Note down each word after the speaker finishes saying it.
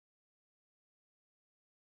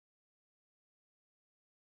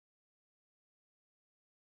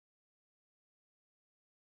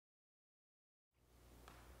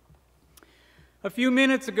A few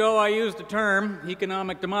minutes ago, I used a term,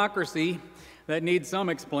 economic democracy, that needs some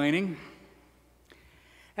explaining.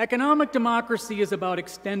 Economic democracy is about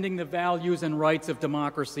extending the values and rights of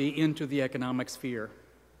democracy into the economic sphere.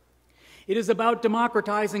 It is about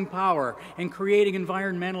democratizing power and creating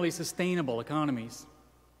environmentally sustainable economies.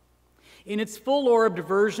 In its full-orbed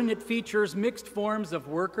version, it features mixed forms of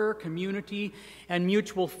worker, community, and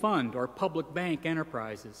mutual fund or public bank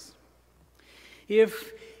enterprises.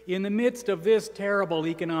 If, in the midst of this terrible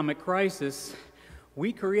economic crisis,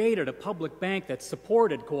 we created a public bank that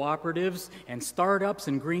supported cooperatives and startups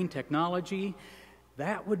in green technology,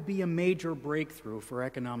 that would be a major breakthrough for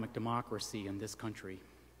economic democracy in this country.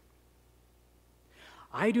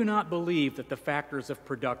 I do not believe that the factors of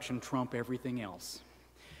production trump everything else.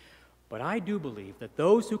 But I do believe that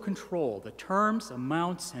those who control the terms,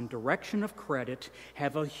 amounts, and direction of credit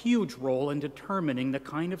have a huge role in determining the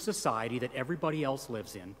kind of society that everybody else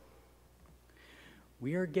lives in.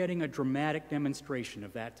 We are getting a dramatic demonstration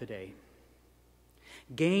of that today.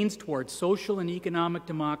 Gains towards social and economic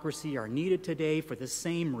democracy are needed today for the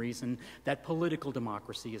same reason that political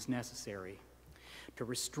democracy is necessary: to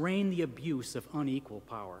restrain the abuse of unequal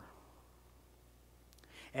power.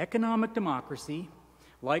 Economic democracy,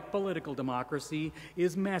 like political democracy,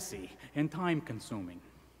 is messy and time-consuming.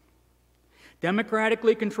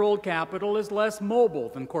 Democratically controlled capital is less mobile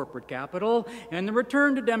than corporate capital, and the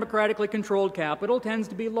return to democratically controlled capital tends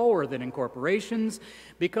to be lower than in corporations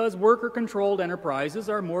because worker-controlled enterprises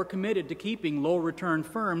are more committed to keeping low-return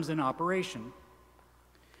firms in operation.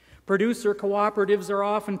 Producer cooperatives are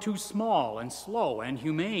often too small and slow and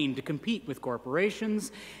humane to compete with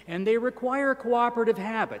corporations, and they require cooperative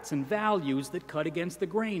habits and values that cut against the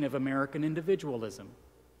grain of American individualism.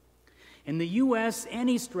 In the U.S.,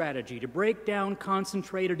 any strategy to break down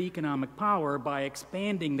concentrated economic power by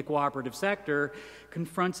expanding the cooperative sector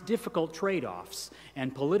confronts difficult trade-offs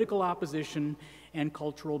and political opposition and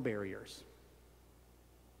cultural barriers.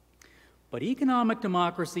 But economic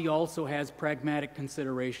democracy also has pragmatic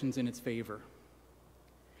considerations in its favor.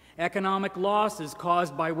 Economic losses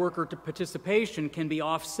caused by worker participation can be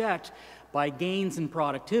offset by gains in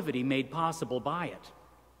productivity made possible by it.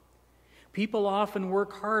 People often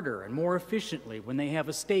work harder and more efficiently when they have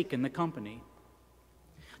a stake in the company.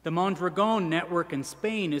 The Mondragon network in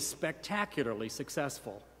Spain is spectacularly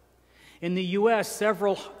successful. In the U.S.,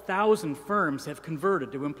 several thousand firms have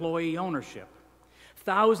converted to employee ownership.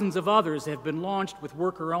 Thousands of others have been launched with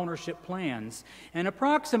worker ownership plans, and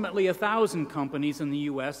approximately 1,000 companies in the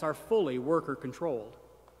U.S. are fully worker-controlled.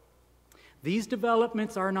 These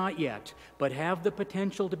developments are not yet, but have the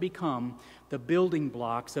potential to become the building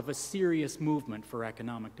blocks of a serious movement for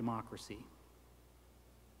economic democracy.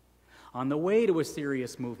 On the way to a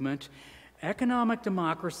serious movement, economic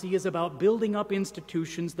democracy is about building up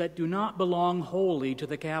institutions that do not belong wholly to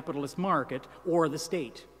the capitalist market or the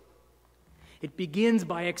state. It begins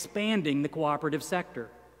by expanding the cooperative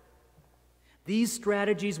sector. These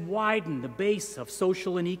strategies widen the base of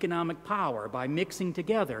social and economic power by mixing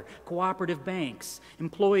together cooperative banks,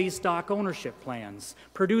 employee stock ownership plans,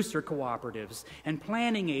 producer cooperatives, and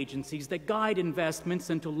planning agencies that guide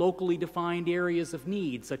investments into locally defined areas of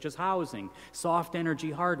need, such as housing, soft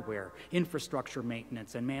energy hardware, infrastructure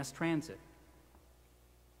maintenance, and mass transit.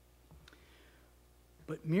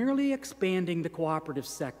 But merely expanding the cooperative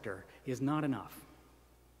sector is not enough.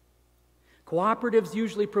 Cooperatives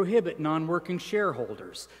usually prohibit non-working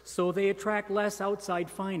shareholders, so they attract less outside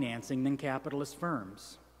financing than capitalist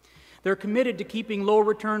firms. They're committed to keeping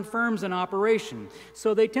low-return firms in operation,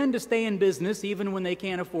 so they tend to stay in business even when they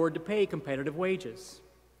can't afford to pay competitive wages.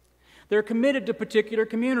 They're committed to particular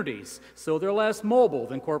communities, so they're less mobile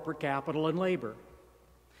than corporate capital and labor.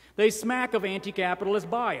 They smack of anti-capitalist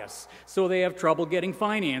bias, so they have trouble getting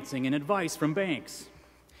financing and advice from banks.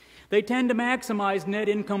 They tend to maximize net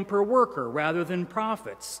income per worker rather than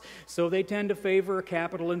profits, so they tend to favor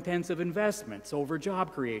capital-intensive investments over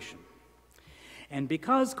job creation. And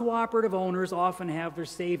because cooperative owners often have their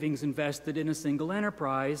savings invested in a single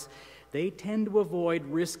enterprise, they tend to avoid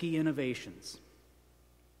risky innovations.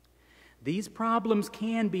 These problems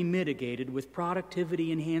can be mitigated with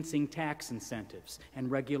productivity-enhancing tax incentives and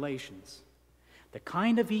regulations. The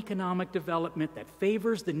kind of economic development that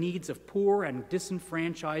favors the needs of poor and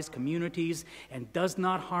disenfranchised communities and does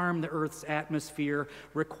not harm the Earth's atmosphere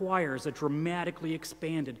requires a dramatically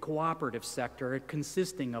expanded cooperative sector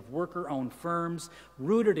consisting of worker-owned firms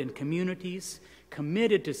rooted in communities,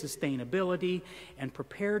 committed to sustainability, and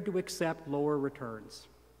prepared to accept lower returns.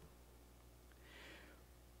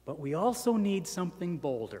 But we also need something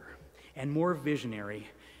bolder and more visionary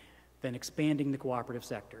than expanding the cooperative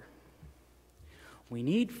sector. We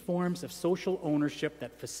need forms of social ownership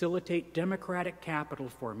that facilitate democratic capital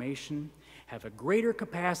formation, have a greater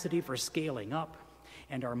capacity for scaling up,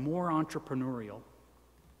 and are more entrepreneurial.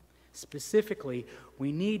 Specifically,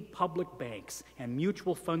 we need public banks and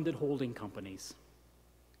mutual-funded holding companies.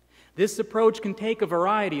 This approach can take a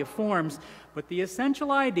variety of forms, but the essential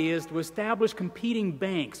idea is to establish competing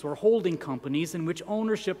banks or holding companies in which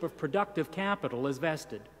ownership of productive capital is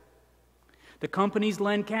vested. The companies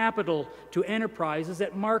lend capital to enterprises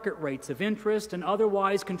at market rates of interest and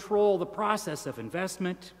otherwise control the process of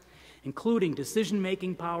investment, including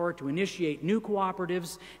decision-making power to initiate new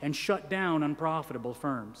cooperatives and shut down unprofitable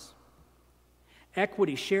firms.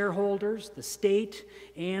 Equity shareholders, the state,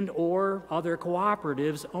 and/or other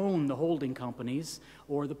cooperatives own the holding companies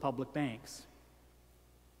or the public banks.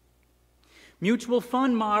 Mutual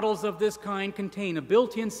fund models of this kind contain a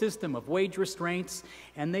built-in system of wage restraints,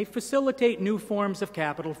 and they facilitate new forms of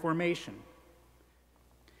capital formation.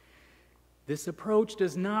 This approach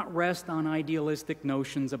does not rest on idealistic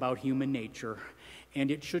notions about human nature,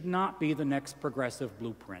 and it should not be the next progressive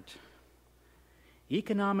blueprint.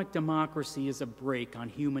 Economic democracy is a brake on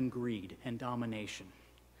human greed and domination.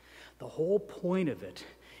 The whole point of it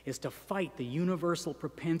is to fight the universal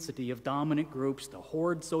propensity of dominant groups to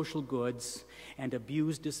hoard social goods and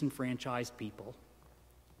abuse disenfranchised people.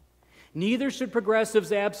 Neither should progressives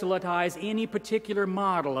absolutize any particular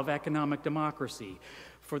model of economic democracy,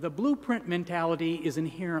 for the blueprint mentality is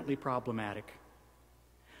inherently problematic.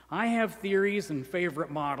 I have theories and favorite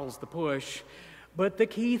models to push, but the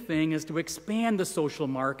key thing is to expand the social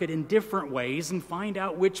market in different ways and find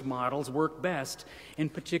out which models work best in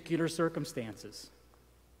particular circumstances.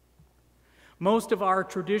 Most of our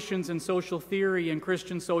traditions in social theory and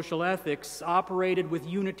Christian social ethics operated with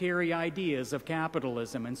unitary ideas of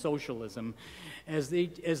capitalism and socialism, as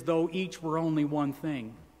though each were only one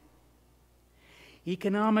thing.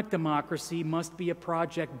 Economic democracy must be a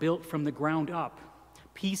project built from the ground up,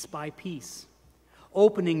 piece by piece,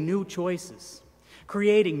 opening new choices,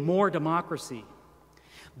 creating more democracy,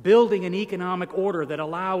 building an economic order that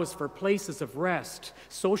allows for places of rest,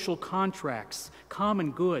 social contracts,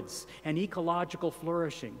 common goods, and ecological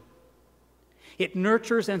flourishing. It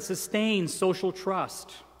nurtures and sustains social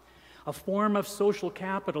trust, a form of social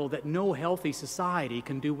capital that no healthy society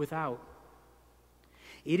can do without.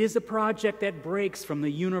 It is a project that breaks from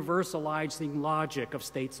the universalizing logic of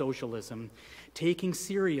state socialism, taking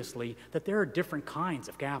seriously that there are different kinds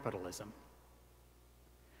of capitalism.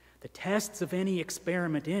 The tests of any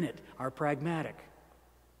experiment in it are pragmatic.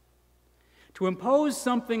 To impose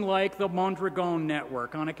something like the Mondragon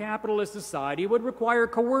network on a capitalist society would require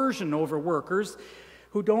coercion over workers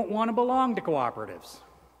who don't want to belong to cooperatives.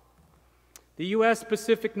 The U.S.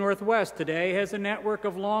 Pacific Northwest today has a network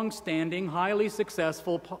of long-standing, highly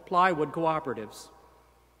successful plywood cooperatives.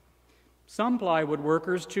 Some plywood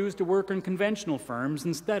workers choose to work in conventional firms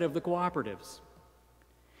instead of the cooperatives.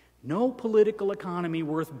 No political economy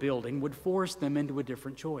worth building would force them into a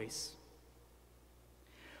different choice.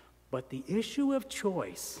 But the issue of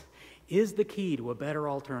choice is the key to a better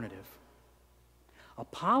alternative. A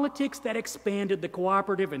politics that expanded the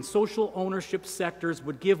cooperative and social ownership sectors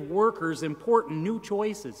would give workers important new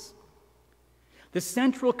choices. The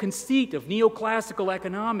central conceit of neoclassical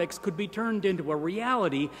economics could be turned into a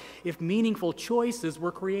reality if meaningful choices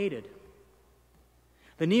were created.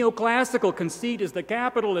 The neoclassical conceit is that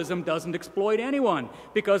capitalism doesn't exploit anyone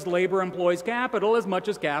because labor employs capital as much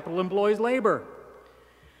as capital employs labor.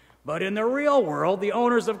 But in the real world, the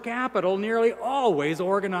owners of capital nearly always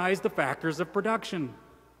organize the factors of production.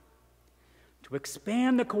 To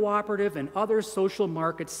expand the cooperative and other social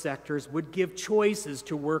market sectors would give choices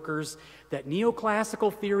to workers that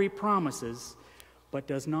neoclassical theory promises but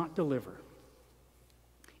does not deliver.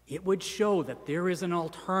 It would show that there is an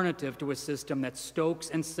alternative to a system that stokes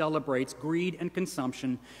and celebrates greed and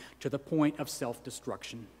consumption to the point of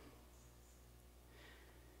self-destruction.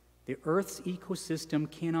 The Earth's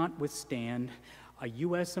ecosystem cannot withstand a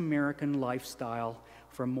U.S.-American lifestyle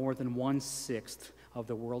for more than 1/6 of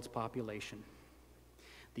the world's population.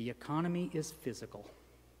 The economy is physical.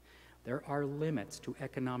 There are limits to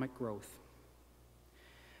economic growth.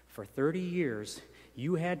 For 30 years,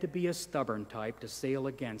 you had to be a stubborn type to sail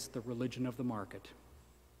against the religion of the market.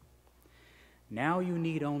 Now you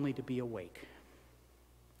need only to be awake.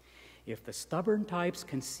 If the stubborn types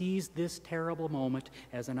can seize this terrible moment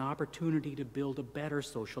as an opportunity to build a better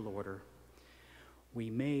social order, we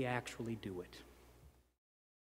may actually do it.